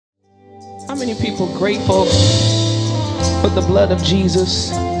How many people grateful for the blood of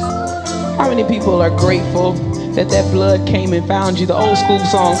Jesus? How many people are grateful that that blood came and found you? The old school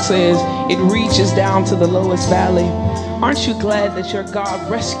song says it reaches down to the lowest valley. Aren't you glad that your God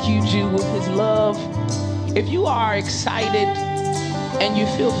rescued you with his love? If you are excited and you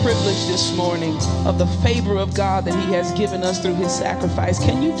feel privileged this morning of the favor of God that he has given us through his sacrifice,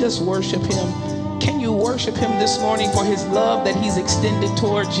 can you just worship him? Can you worship him this morning for his love that he's extended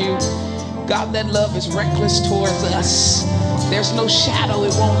towards you? God, that love is reckless towards us. There's no shadow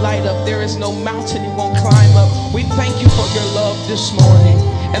it won't light up. There is no mountain it won't climb up. We thank you for your love this morning.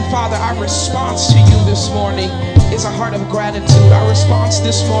 And Father, our response to you this morning is a heart of gratitude. Our response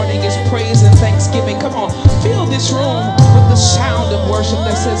this morning is praise and thanksgiving. Come on, fill this room with the sound of worship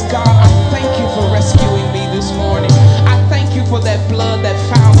that says, God, I thank you for rescuing me this morning. I thank you for that blood that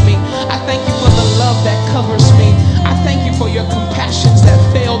found me. I thank you for the love that covers me. I thank you for your compassions that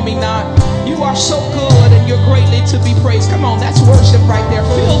failed me not. You are so good and you're greatly to be praised. Come on, that's worship right there.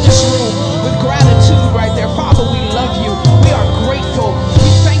 Fill this room with gratitude right there. Father, we love you. We are grateful.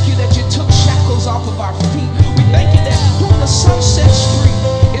 We thank you that you took shackles off of our feet. We thank you that when the sun sets free,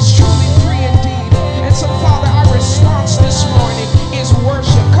 it's truly free indeed. And so, Father, our response this morning is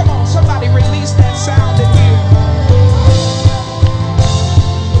worship. Come on, somebody release that sound in here.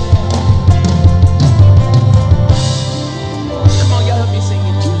 Come on, y'all help me sing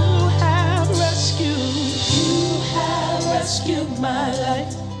it. Rescued my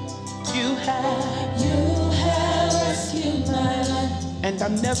life. You have rescued my life. And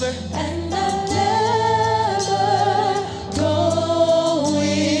I'm never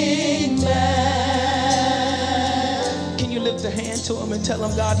going back. Can you lift a hand to him and tell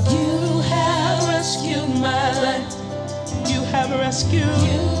him, God, you have rescued my life. You have rescued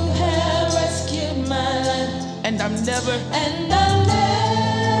my life. And I'm never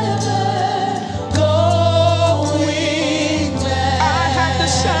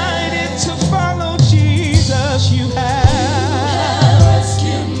decided to follow Jesus. You have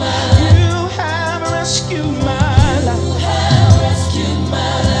rescued my life. You have rescued my life. You have rescued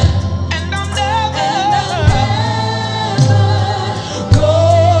my life. And I'm never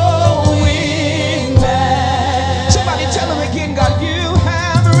going back. Somebody tell him again, God, you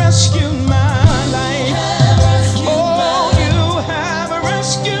have rescued my life. Oh, you have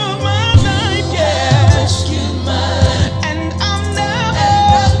rescued my life. Yeah. Rescued my life. And I'm never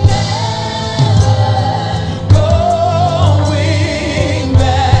going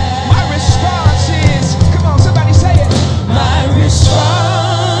back. My response is, come on, somebody say it. My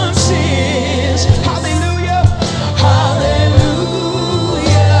response is, hallelujah, hallelujah.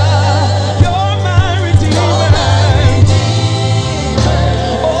 You're my redeemer.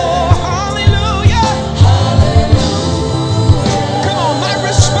 Oh, hallelujah, hallelujah. Come on, my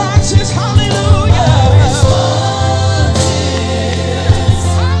response.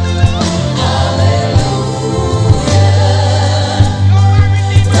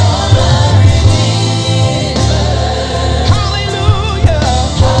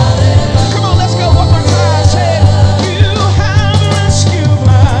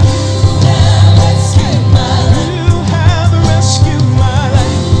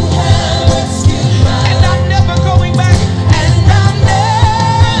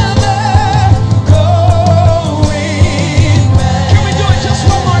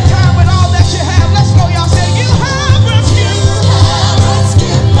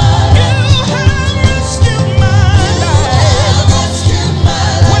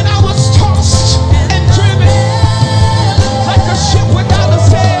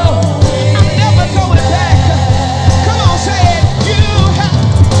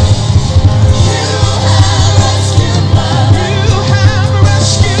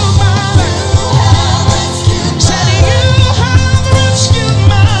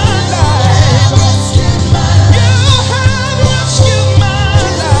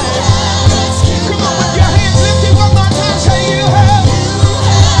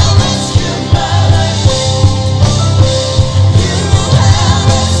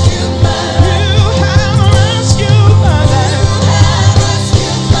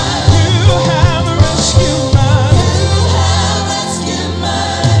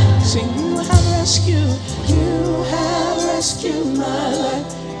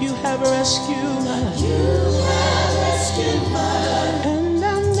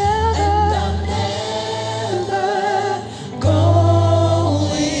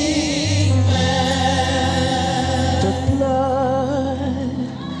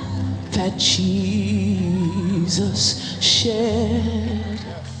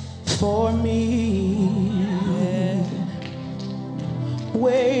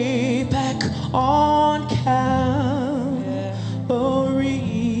 way back on Calvary,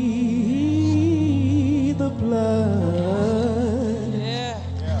 the blood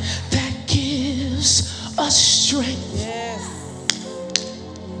that gives us strength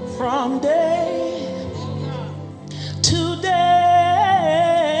from day to day.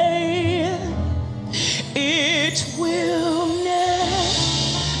 It will never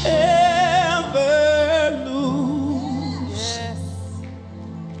lose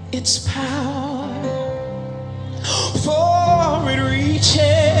its power, for it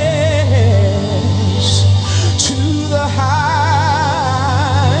reaches